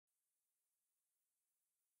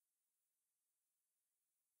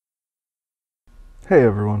Hey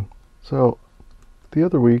everyone. So the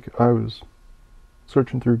other week I was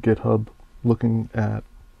searching through GitHub looking at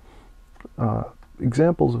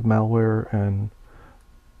examples of malware and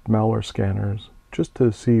malware scanners just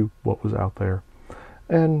to see what was out there,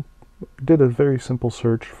 and did a very simple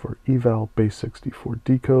search for eval base64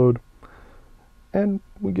 decode, and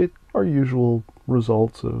we get our usual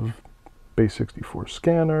results of base64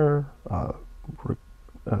 scanner,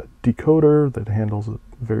 decoder that handles a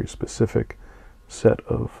very specific set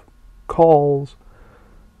of calls,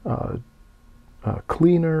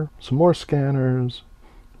 cleaner, some more scanners.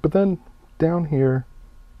 But then down here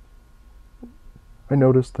I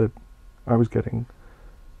noticed that I was getting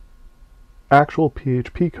actual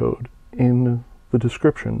PHP code in the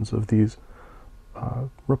descriptions of these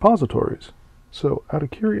repositories. So out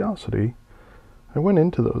of curiosity, I went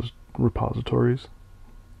into those repositories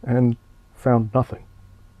and found nothing.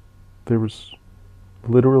 There was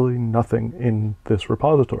literally nothing in this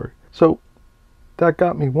repository. So that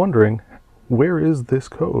got me wondering, where is this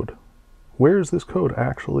code? Where is this code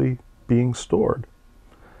actually being stored?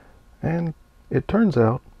 And it turns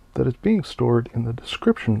out that it's being stored in the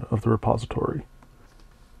description of the repository.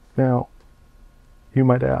 Now, you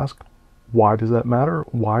might ask, why does that matter?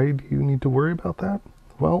 Why do you need to worry about that?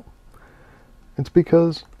 Well, it's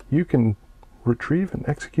because you can retrieve and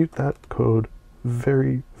execute that code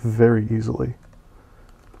very, very easily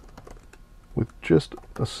with just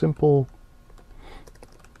a simple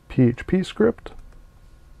PHP script,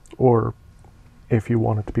 or if you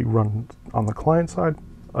want it to be run on the client side,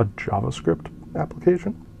 a JavaScript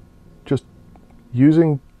application, just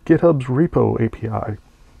using GitHub's repo API.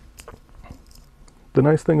 The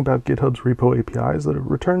nice thing about GitHub's repo API is that it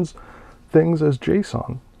returns things as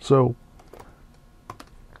JSON. So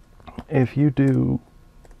if you do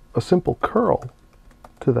a simple curl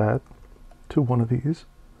to that, to one of these,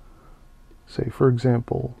 say for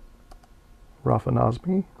example,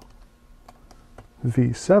 Rafanazmi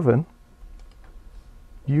v7,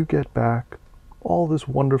 you get back all this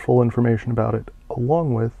wonderful information about it,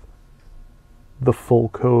 along with the full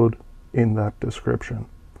code in that description.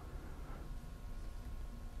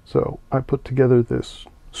 So I put together this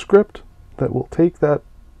script that will take that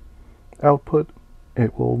output,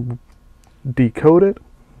 it will decode it,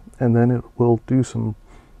 and then it will do some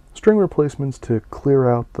string replacements to clear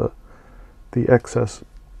out the excess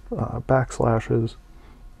backslashes.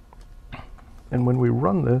 And when we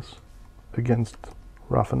run this against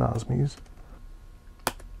Rafanazmi's,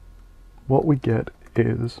 what we get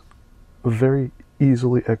is a very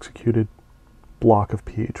easily executed block of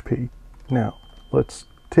PHP. Now, let's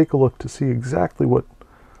take a look to see exactly what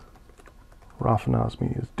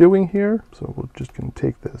Rafanazmi is doing here. So we're just going to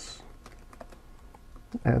take this,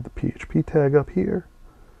 add the PHP tag up here,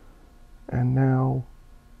 and now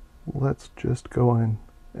let's just go in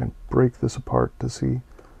and break this apart to see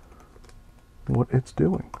what it's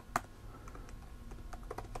doing.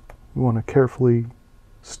 We want to carefully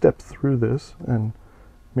step through this and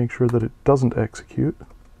make sure that it doesn't execute.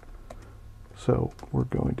 So we're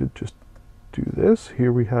going to just do this.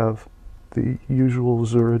 Here we have the usual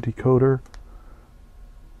Zeura decoder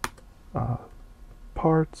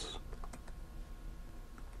parts.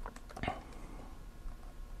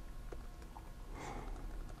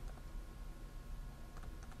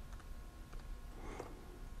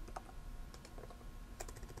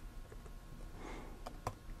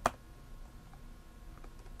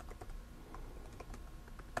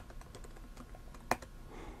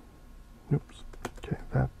 Oops, okay,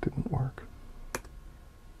 that didn't work.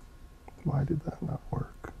 Why did that not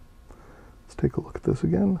work? Let's take a look at this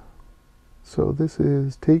again. So this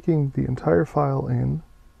is taking the entire file in,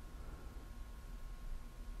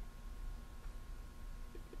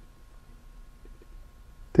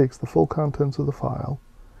 takes the full contents of the file.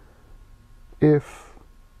 If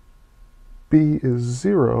b is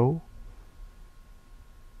 0,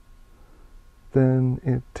 then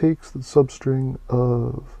it takes the substring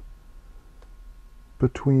of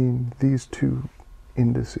between these two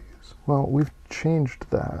indices. Well, we've changed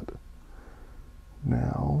that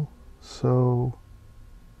now, so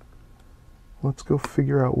let's go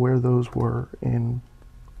figure out where those were in.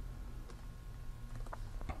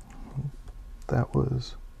 That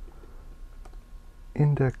was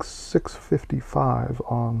index 655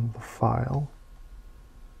 on the file.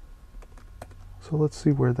 So let's see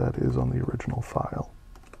where that is on the original file.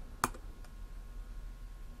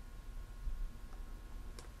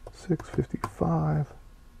 655.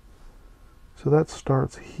 So that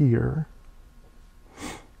starts here.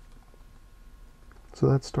 So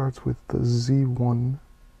that starts with the Z1.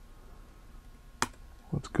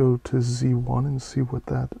 Let's go to Z1 and see what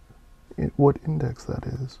that what index that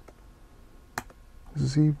is.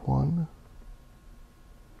 Z1.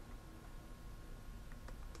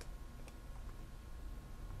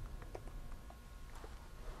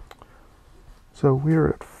 So we're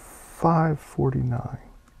at 549.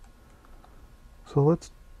 So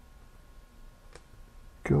let's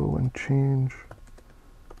go and change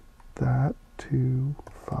that to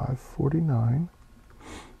 549.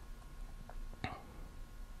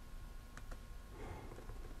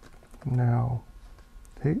 Now,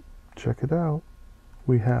 hey, check it out.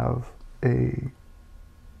 We have a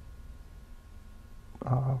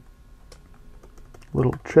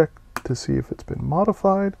little check to see if it's been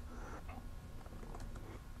modified.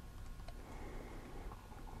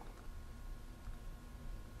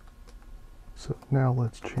 So now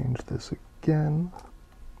let's change this again.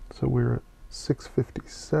 So we're at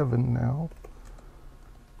 657 now.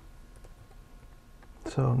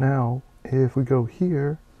 So now if we go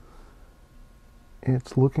here,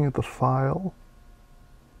 it's looking at the file.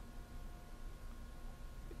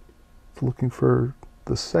 It's looking for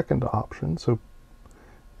the second option. So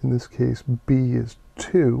in this case, B is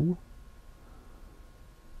 2,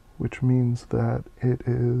 which means that it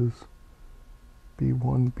is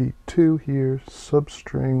B1, B2 here,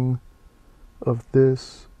 substring of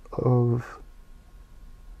this, of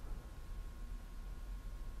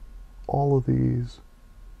all of these.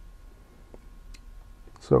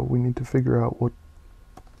 So we need to figure out what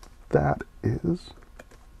that is.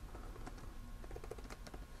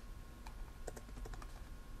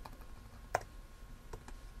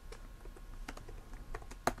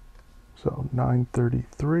 So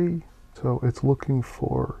 933, so it's looking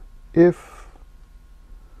for if.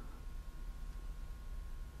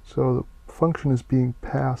 So the function is being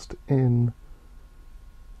passed in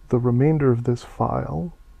the remainder of this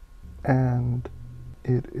file, and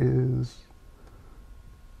it is,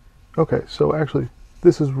 okay, so actually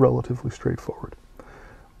this is relatively straightforward.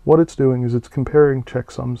 What it's doing is it's comparing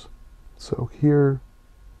checksums. So here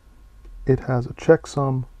it has a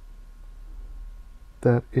checksum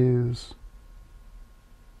that is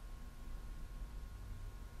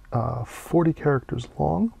 40 characters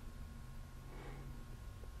long,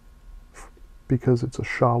 because it's a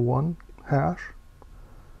SHA-1 hash,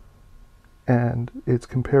 and it's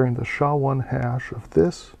comparing the SHA-1 hash of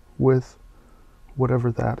this with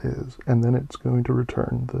whatever that is, and then it's going to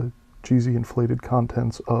return the GZ inflated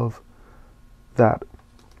contents of that.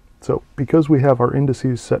 So because we have our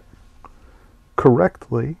indices set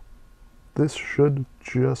correctly, this should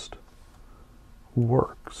just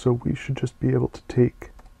work. So we should just be able to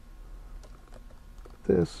take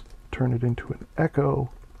this, turn it into an echo,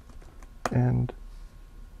 and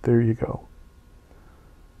there you go.